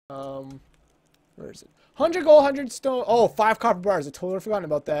Where is it? 100 gold, 100 stone. Oh, 5 copper bars. I totally forgotten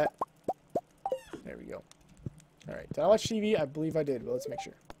about that. There we go. Alright, did I watch TV? I believe I did, but let's make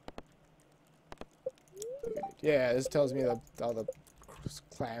sure. Yeah, this tells me all the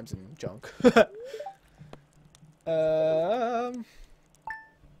clams and junk.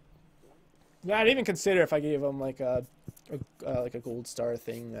 Yeah, I'd even consider if I gave them like a gold star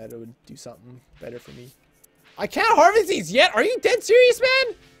thing that it would do something better for me. I can't harvest these yet. Are you dead serious,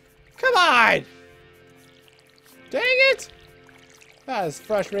 man? Come on. Dang it. That is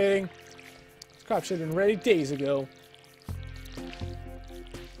frustrating. This crop should have been ready days ago.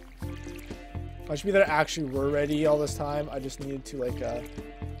 I should be that actually were ready all this time. I just needed to like I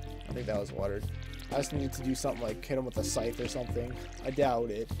think that was watered. I just needed to do something like hit him with a scythe or something. I doubt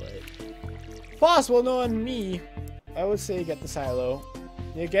it, but possible knowing me. I would say get the silo.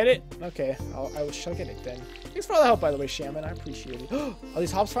 You get it? Okay, I shall get it then. Thanks for all the help, by the way, Shaman. I appreciate it. Are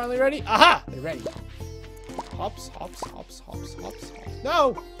these hops finally ready? Aha! They're ready. Hops, hops, hops, hops, hops, hops.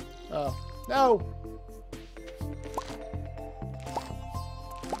 No! Oh, no!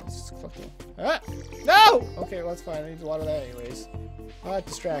 Ah! No! Okay, well, that's fine. I need to water that anyways. I got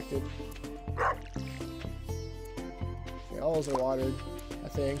distracted. Okay, all those are watered, I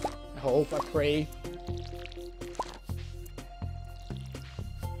think. I hope. I pray.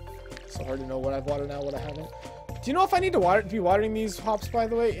 So hard to know what I've watered now, what I haven't. Do you know if I need to be watering these hops, by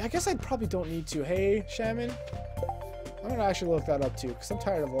the way? I guess I probably don't need to. Hey, Shaman? I'm gonna actually look that up too, because I'm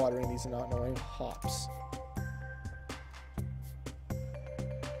tired of watering these and not knowing hops.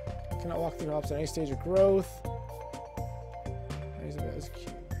 Cannot walk through hops at any stage of growth. That's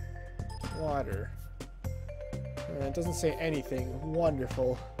cute. Water. It doesn't say anything.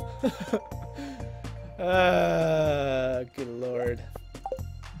 Wonderful. Good lord.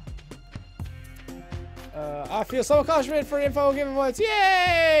 I feel so confident for info giveaways. Yay!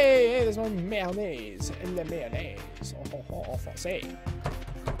 Hey, there's more mayonnaise in the mayonnaise. Oh, say.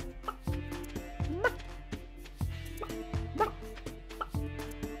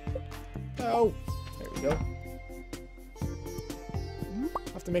 Oh, there we go.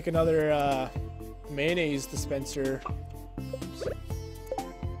 I'll have to make another mayonnaise dispenser. Oops.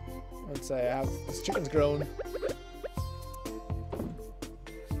 Once I have this chicken's grown.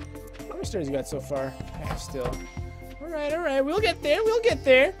 How many stars you got so far? Half still. Alright, we'll get there, we'll get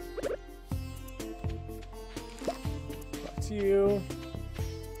there. Back to you.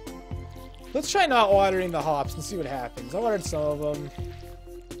 Let's try not watering the hops and see what happens. I watered some of them.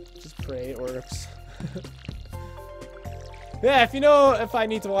 Just pray it works. Yeah, if you know if I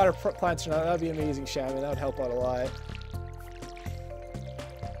need to water plants or not, that would be amazing, Shaman. That would help out a lot.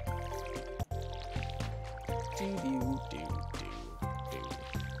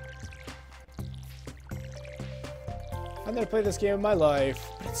 I've never played this game in my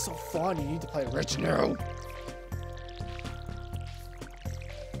life, but it's so fun. You need to play rich now.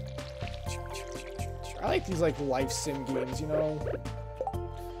 I like these like life sim games, you know.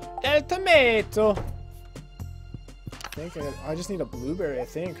 El tomato. I think I just need a blueberry, I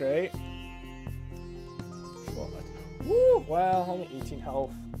think, right? Woo! Well, only 18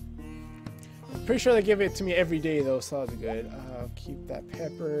 health. I'm pretty sure they give it to me every day, though, so that'll be good. Keep that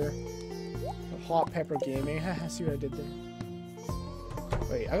pepper. Hot pepper gaming. See what I did there?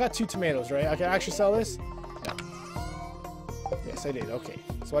 Wait, I got 2 tomatoes, right? I can actually sell this? No. Yes, I did. Okay.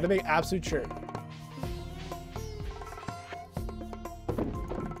 So I had to make absolute sure.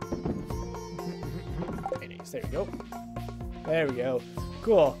 There we go. There we go.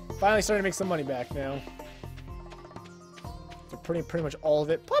 Cool. Finally starting to make some money back now. So pretty much all of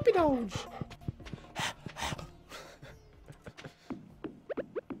it. Puppy Doge!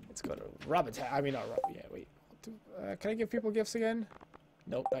 Let's go to Robin's house. I mean, not Robin. Yeah, wait. Can I give people gifts again?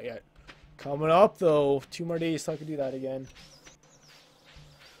 Nope, not yet. Coming up, though. 2 more days so I can do that again.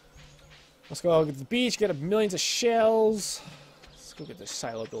 Let's go get to the beach, get millions of shells. Let's go get this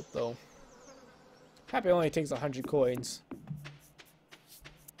silo built, though. Happy only takes 100 coins.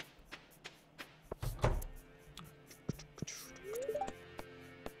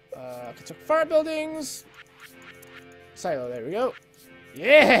 Construct fire buildings. Silo, there we go.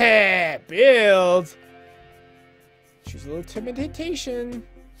 Yeah! Build! Choose a little intimidation.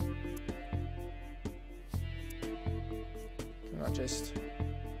 Not just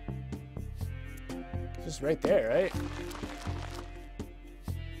right there, right?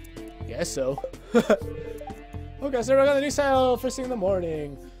 Guess so. Okay, so we're gonna do silo first thing in the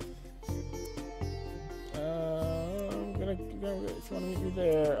morning. I'm gonna if you wanna meet me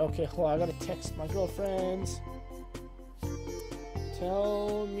there. Okay, hold on, I gotta text my girlfriends.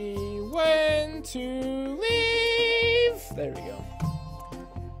 Tell me when to leave. There we go.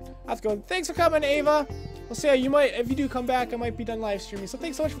 have to go. Thanks for coming, Ava. We'll see how you might, if you do come back, I might be done live streaming. So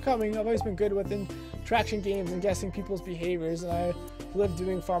thanks so much for coming. I've always been good with interaction games and guessing people's behaviors, and I live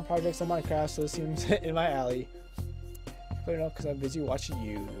doing farm projects on Minecraft, so it seems in my alley. But enough because I'm busy watching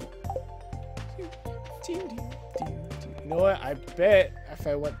you. You know what? I bet if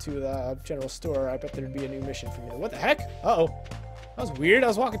I went to the general store, I bet there'd be a new mission for me. What the heck? Uh-oh. That was weird. I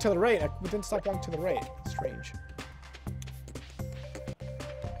was walking to the right. I didn't stop walking to the right. Strange.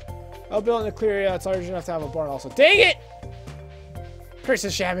 I'll build in the clear area. It's large enough to have a barn also. Dang it!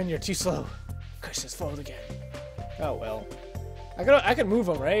 Curses, Shaman. You're too slow. Curses foiled again. Oh, well. I could move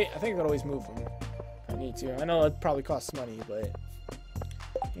them, right? I think I could always move them. I need to. I know it probably costs money, but...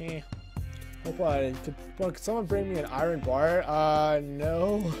 Eh. Hope could someone bring me an iron bar?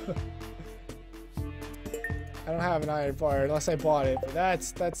 No. I don't have an iron bar unless I bought it, but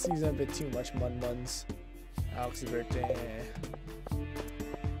that's using a bit too much muns. Alex's birthday.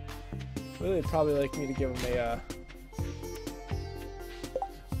 Really probably like me to give him a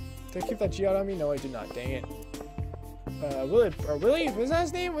Did I keep that G out on me? No, I did not. Dang it. Willie? Was that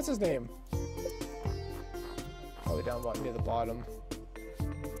his name? What's his name? Probably down near the bottom.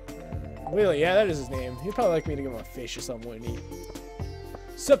 Willie, yeah, that is his name. He'd probably like me to give him a fish or something, wouldn't he?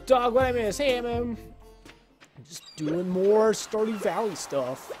 Sup, dog? What I miss? Hey, I'm just doing more Stardew Valley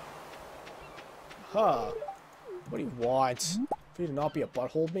stuff. Huh. What do you want? For you to not be a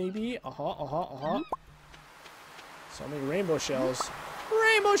butthole, maybe? So many rainbow shells.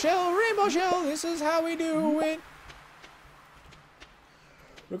 Rainbow shell, this is how we do it.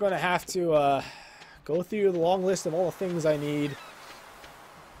 We're gonna have to go through the long list of all the things I need.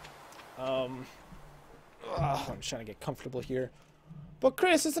 I'm just trying to get comfortable here. But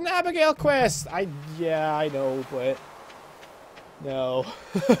Chris, it's an Abigail quest. Yeah, I know, but no.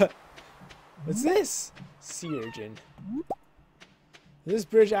 What's this? Sea urchin. This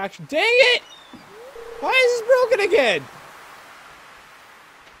bridge action. Dang it! Why is this broken again?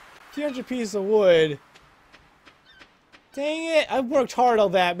 300 pieces of wood. Dang it! I worked hard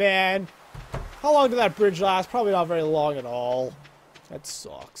on that, man. How long did that bridge last? Probably not very long at all. That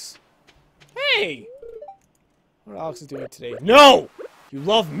sucks. Hey! What Alex is doing today? No! You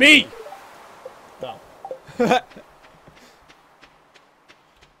love me! No. I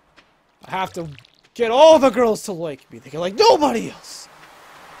have to get all the girls to like me. They can like nobody else.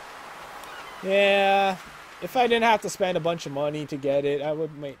 Yeah. If I didn't have to spend a bunch of money to get it, I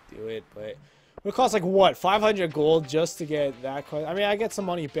might do it, but it would cost like what, 500 gold just to get that quest? I mean, I get some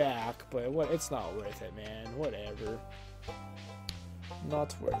money back, but it's not worth it, man. Whatever.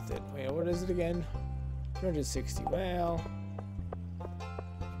 Not worth it. Wait, what is it again? 360. Well.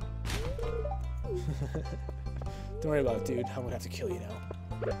 Don't worry about it, dude. I'm gonna have to kill you now.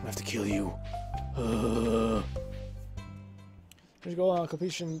 I'm gonna have to kill you. There's goal on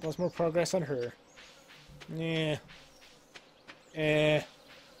completion. Plus more progress on her. Yeah.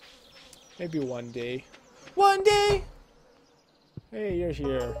 Maybe one day. One day! Hey, you're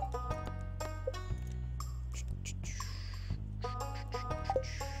here.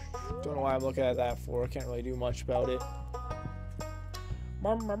 Don't know why I'm looking at that for. I can't really do much about it.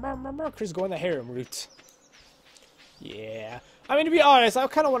 Chris going the harem route. Yeah. I mean, to be honest, I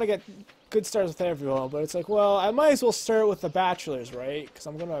kind of want to get good starts with everyone, but it's like, well, I might as well start with the bachelors, right? Because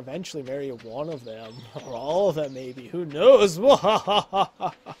I'm going to eventually marry one of them. Or all of them, maybe. Who knows? Okay.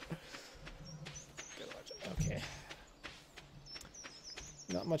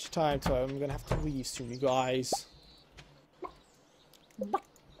 Not much time, so I'm going to have to leave soon, you guys.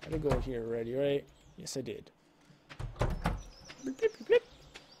 I did go in here already, right? Yes, I did.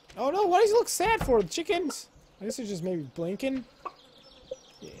 Oh no, why does he look sad for? The chickens? I guess they're just maybe blinking.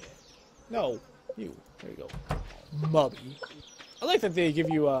 Yeah. No. You. There you go. Mubby. I like that they give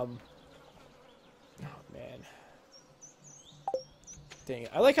you, oh man. Dang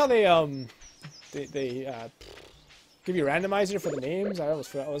it. I like how they give you a randomizer for the names. I almost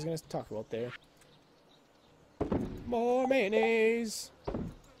forgot what I was going to talk about there. More mayonnaise.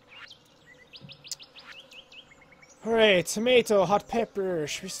 Alright, tomato, hot pepper.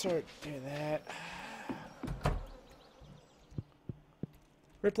 Should we start doing that?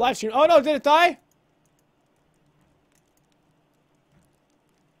 Rip live stream. Oh no, did it die?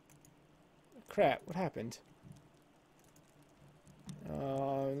 Crap, what happened?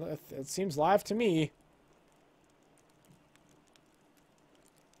 It seems live to me.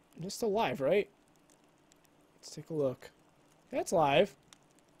 It's still live, right? Let's take a look. That's live.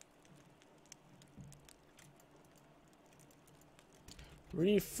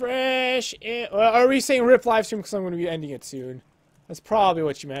 Refresh it. Are we saying rip live stream because I'm going to be ending it soon? That's probably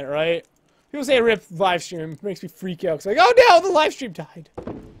what you meant, right? People say rip live stream. It makes me freak out. It's like, oh no, the live stream died.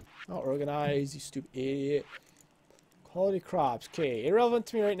 Not organized, you stupid idiot. Quality crops. Okay, irrelevant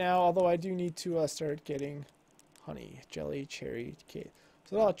to me right now, although I do need to start getting honey, jelly, cherry. Okay,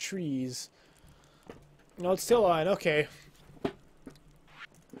 so they're all trees. No, it's still on. Okay.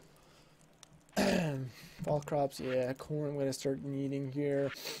 Fall crops, yeah. Corn, I'm going to start needing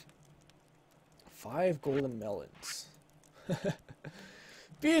here. 5 golden melons.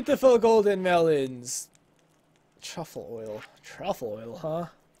 Beautiful golden melons. Truffle oil. Truffle oil, huh?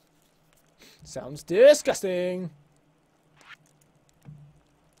 Sounds disgusting.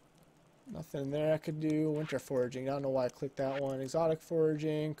 Nothing there I could do. Winter foraging. I don't know why I clicked that one. Exotic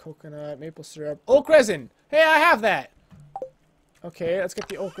foraging. Coconut. Maple syrup. Oak resin! Hey, I have that! Okay, let's get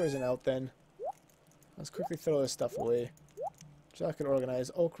the oak resin out then. Let's quickly throw this stuff away. So I can organize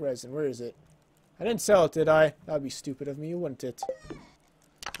oak resin. Where is it? I didn't sell it, did I? That would be stupid of me, wouldn't it?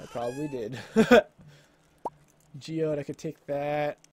 I probably did. Geode, I could take that.